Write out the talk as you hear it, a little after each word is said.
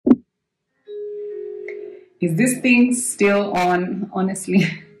Is this thing still on? Honestly,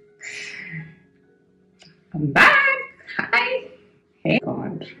 I'm back. Hi. Hey,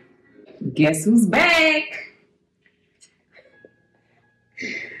 God. Guess who's back?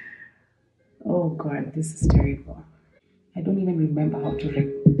 Oh, God, this is terrible. I don't even remember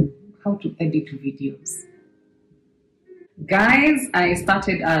how to edit videos. Guys, I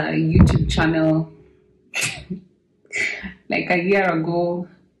started a YouTube channel like a year ago,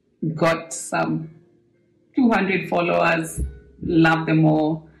 got some 200 followers, love them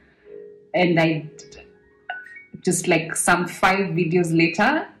all, and I just like some 5 videos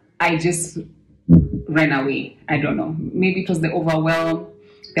later, I just ran away. I don't know, maybe it was the overwhelm.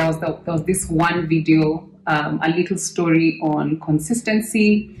 There was this one video, a little story on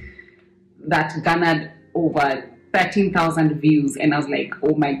consistency that garnered over 13,000 views, and I was like,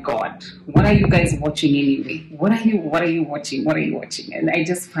 oh my God, what are you guys watching anyway? What are you watching? And I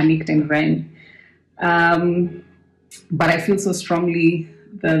just panicked and ran. But I feel so strongly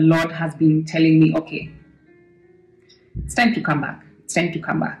the Lord has been telling me, okay, it's time to come back. It's time to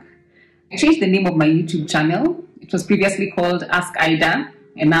come back. I changed the name of my YouTube channel. It was previously called Ask Ida,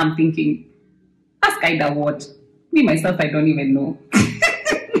 and now I'm thinking, Ask Ida what? Me myself, I don't even know.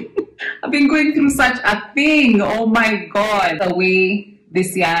 I've been going through such a thing. Oh my God. The way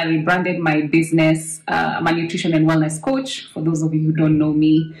this year I rebranded my business. I'm a nutrition and wellness coach, for those of you who don't know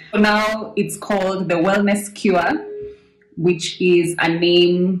me. So now it's called The Wellness Cure, which is a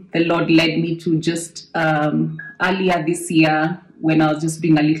name the Lord led me to just earlier this year when I was just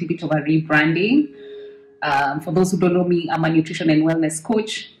doing a little bit of a rebranding. For those who don't know me, I'm a nutrition and wellness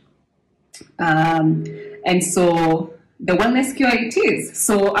coach. And so The Wellness Cure it is.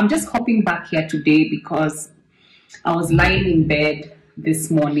 So I'm just hopping back here today because I was lying in bed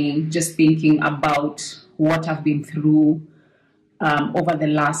this morning just thinking about what I've been through over the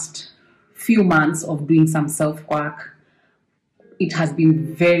last few months of doing some self-work. It has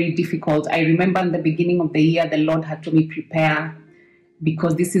been very difficult. I remember in the beginning of the year, the Lord had told me prepare,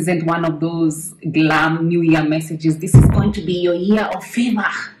 because this isn't one of those glam New Year messages. This is going to be your year of favor.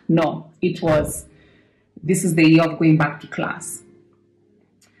 No, it was, this is the year of going back to class.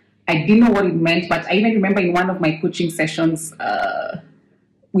 I didn't know what it meant, but I even remember in one of my coaching sessions,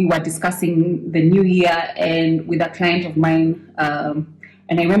 we were discussing the new year and with a client of mine.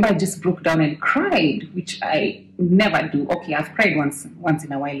 And I remember I just broke down and cried, which I never do. Okay, I've cried once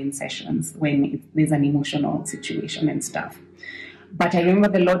in a while in sessions when there's an emotional situation and stuff. But I remember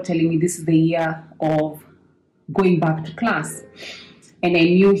the Lord telling me this is the year of going back to class. And I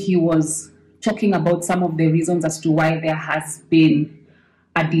knew He was talking about some of the reasons as to why there has been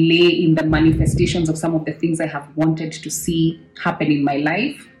a delay in the manifestations of some of the things I have wanted to see happen in my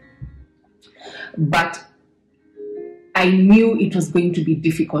life. But I knew it was going to be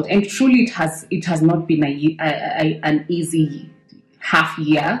difficult, and truly it has not been an easy half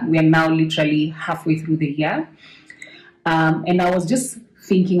year. We are now literally halfway through the year. And I was just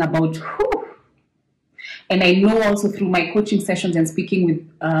thinking about whew. And I know also through my coaching sessions and speaking with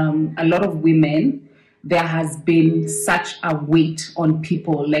a lot of women, there has been such a weight on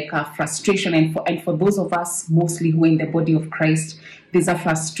people, like a frustration. And for those of us mostly who are in the body of Christ, there's a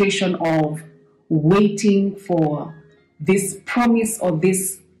frustration of waiting for this promise or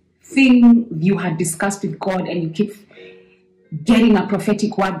this thing you had discussed with God, and you keep getting a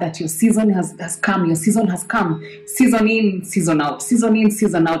prophetic word that your season has come, your season has come, season in, season out, season in,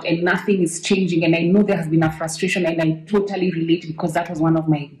 season out, and nothing is changing. And I know there has been a frustration, and I totally relate because that was one of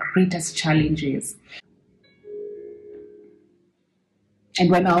my greatest challenges.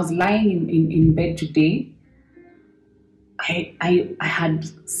 And when I was lying in bed today, I had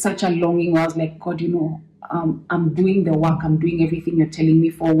such a longing where I was like, God, you know, I'm doing the work, I'm doing everything you're telling me.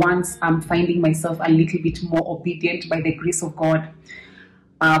 For once, I'm finding myself a little bit more obedient by the grace of God.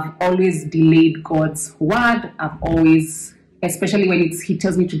 I've always delayed God's word. I've always, especially when He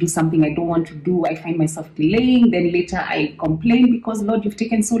tells me to do something I don't want to do, I find myself delaying. Then later I complain because, Lord, you've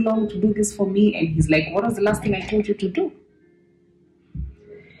taken so long to do this for me. And He's like, what was the last thing I told you to do?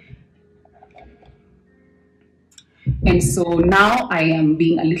 And so now I am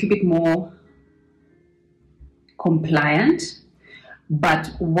being a little bit more compliant,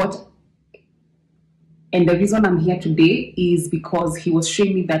 and the reason I'm here today is because He was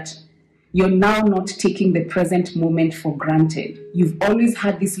showing me that you're now not taking the present moment for granted. You've always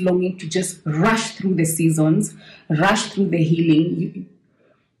had this longing to just rush through the seasons, rush through the healing.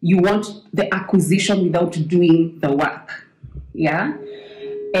 You want the acquisition without doing the work. Yeah.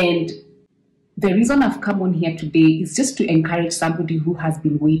 And the reason I've come on here today is just to encourage somebody who has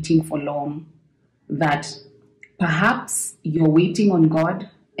been waiting for long, that perhaps you're waiting on God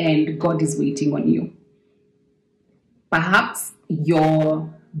and God is waiting on you. Perhaps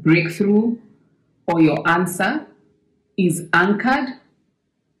your breakthrough or your answer is anchored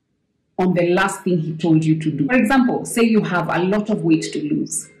on the last thing he told you to do. For example, say you have a lot of weight to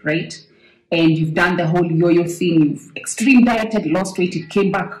lose, right? And you've done the whole yo-yo thing, you've extreme dieted, lost weight, it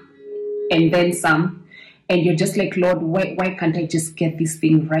came back, and then some. And you're just like, Lord, why can't I just get this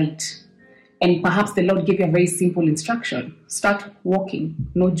thing right? And perhaps the Lord gave you a very simple instruction. Start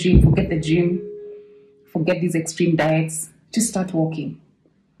walking. No gym, forget the gym. Forget these extreme diets. Just start walking.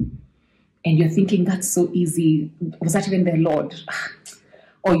 And you're thinking, that's so easy. Was that even the Lord?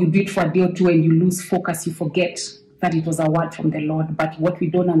 Or you do it for a day or two and you lose focus. You forget that it was a word from the Lord. But what we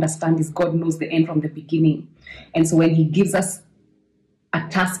don't understand is God knows the end from the beginning. And so when he gives us a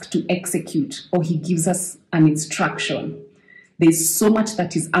task to execute, or he gives us an instruction, there's so much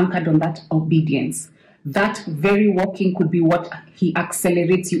that is anchored on that obedience. That very walking could be what he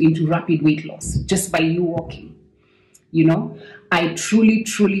accelerates you into rapid weight loss, just by you walking. You know, I truly,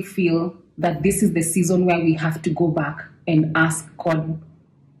 truly feel that this is the season where we have to go back and ask God,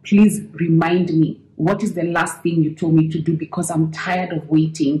 please remind me, what is the last thing you told me to do? Because I'm tired of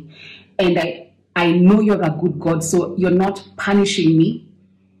waiting. And I know you're a good God, so you're not punishing me.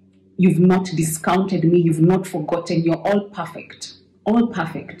 You've not discounted me. You've not forgotten. You're all perfect. All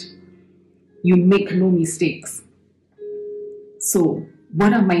perfect. You make no mistakes. So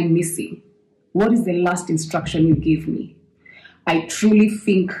what am I missing? What is the last instruction you gave me? I truly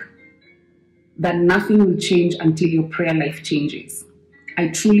think that nothing will change until your prayer life changes. I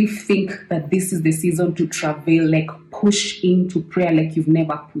truly think that this is the season to travail, like push into prayer like you've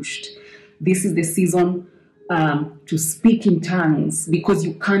never pushed. This is the season to speak in tongues, because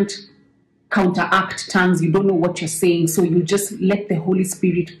you can't counteract tongues. You don't know what you're saying. So you just let the Holy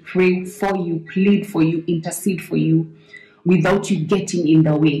Spirit pray for you, plead for you, intercede for you without you getting in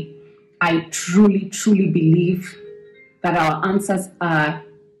the way. I truly, truly believe that our answers are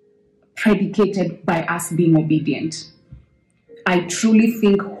predicated by us being obedient. I truly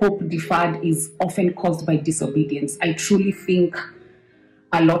think hope deferred is often caused by disobedience. I truly think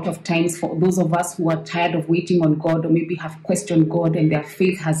a lot of times for those of us who are tired of waiting on God, or maybe have questioned God and their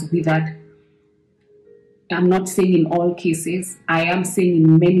faith has withered, I'm not saying in all cases, I am saying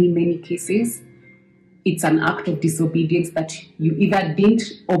in many, many cases, it's an act of disobedience that you either didn't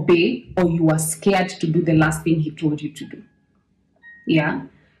obey or you were scared to do the last thing he told you to do. Yeah?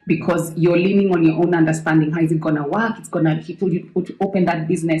 Because you're leaning on your own understanding. How is it going to work? He told you to open that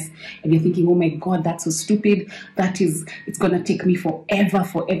business, and you're thinking, oh my God, that's so stupid. It's going to take me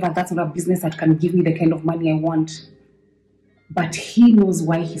forever. That's not a business that can give me the kind of money I want. But he knows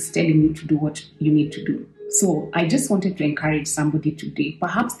why he's telling you to do what you need to do. So I just wanted to encourage somebody today.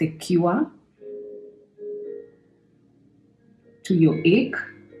 Perhaps the cure to your ache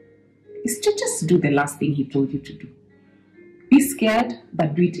is to just do the last thing he told you to do. Be scared,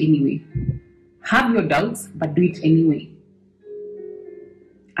 but do it anyway. Have your doubts, but do it anyway.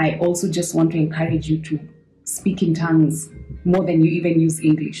 I also just want to encourage you to speak in tongues more than you even use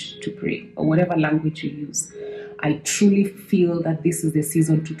English to pray, or whatever language you use. I truly feel that this is the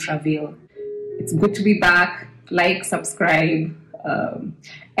season to travail. It's good to be back. Like, subscribe,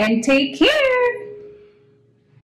 and take care.